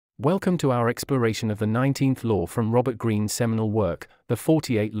Welcome to our exploration of the 19th law from Robert Greene's seminal work, The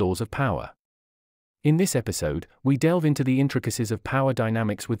 48 Laws of Power. In this episode, we delve into the intricacies of power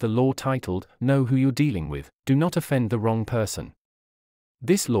dynamics with the law titled, Know Who You're Dealing With, Do Not Offend the Wrong Person.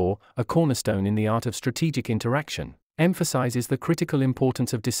 This law, a cornerstone in the art of strategic interaction, emphasizes the critical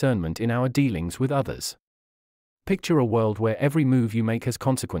importance of discernment in our dealings with others. Picture a world where every move you make has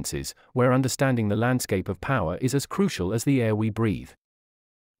consequences, where understanding the landscape of power is as crucial as the air we breathe.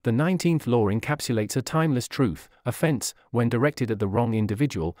 The 19th law encapsulates a timeless truth: offense, when directed at the wrong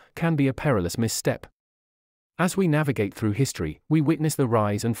individual, can be a perilous misstep. As we navigate through history, we witness the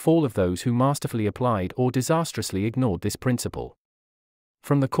rise and fall of those who masterfully applied or disastrously ignored this principle.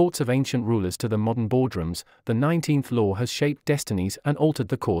 From the courts of ancient rulers to the modern boardrooms, the 19th law has shaped destinies and altered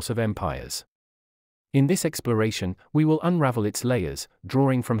the course of empires. In this exploration, we will unravel its layers,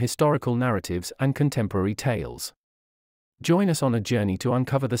 drawing from historical narratives and contemporary tales. Join us on a journey to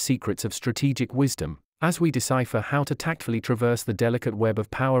uncover the secrets of strategic wisdom, as we decipher how to tactfully traverse the delicate web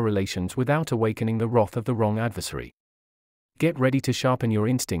of power relations without awakening the wrath of the wrong adversary. Get ready to sharpen your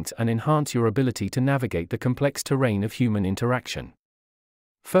instincts and enhance your ability to navigate the complex terrain of human interaction.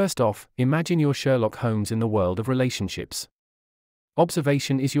 First off, imagine you're Sherlock Holmes in the world of relationships.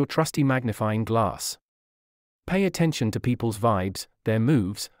 Observation is your trusty magnifying glass. Pay attention to people's vibes, their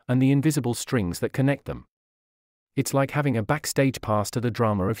moves, and the invisible strings that connect them. It's like having a backstage pass to the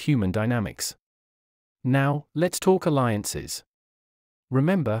drama of human dynamics. Now, let's talk alliances.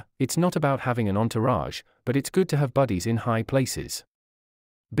 Remember, it's not about having an entourage, but it's good to have buddies in high places.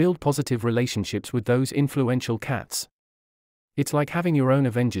 Build positive relationships with those influential cats. It's like having your own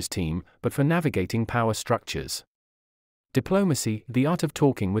Avengers team, but for navigating power structures. Diplomacy, the art of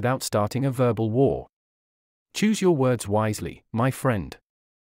talking without starting a verbal war. Choose your words wisely, my friend.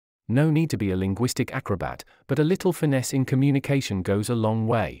 No need to be a linguistic acrobat, but a little finesse in communication goes a long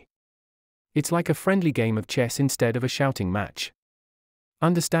way. It's like a friendly game of chess instead of a shouting match.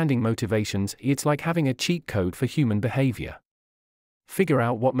 Understanding motivations, it's like having a cheat code for human behavior. Figure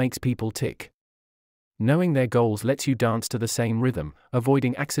out what makes people tick. Knowing their goals lets you dance to the same rhythm,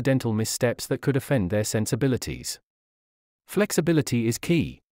 avoiding accidental missteps that could offend their sensibilities. Flexibility is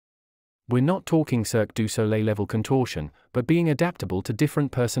key. We're not talking Cirque du Soleil level contortion, but being adaptable to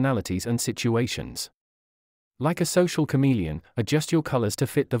different personalities and situations. Like a social chameleon, adjust your colors to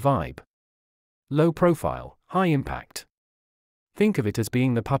fit the vibe. Low profile, high impact. Think of it as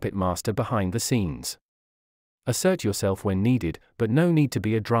being the puppet master behind the scenes. Assert yourself when needed, but no need to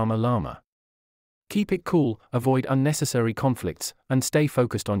be a drama llama. Keep it cool, avoid unnecessary conflicts, and stay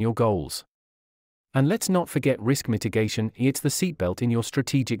focused on your goals. And let's not forget risk mitigation. It's the seatbelt in your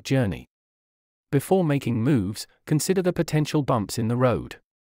strategic journey. Before making moves, consider the potential bumps in the road.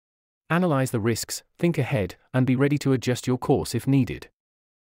 Analyze the risks, think ahead, and be ready to adjust your course if needed.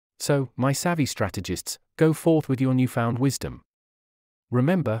 So, my savvy strategists, go forth with your newfound wisdom.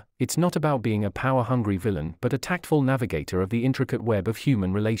 Remember, it's not about being a power-hungry villain but a tactful navigator of the intricate web of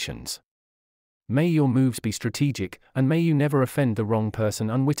human relations. May your moves be strategic, and may you never offend the wrong person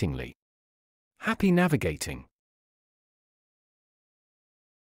unwittingly. Happy navigating!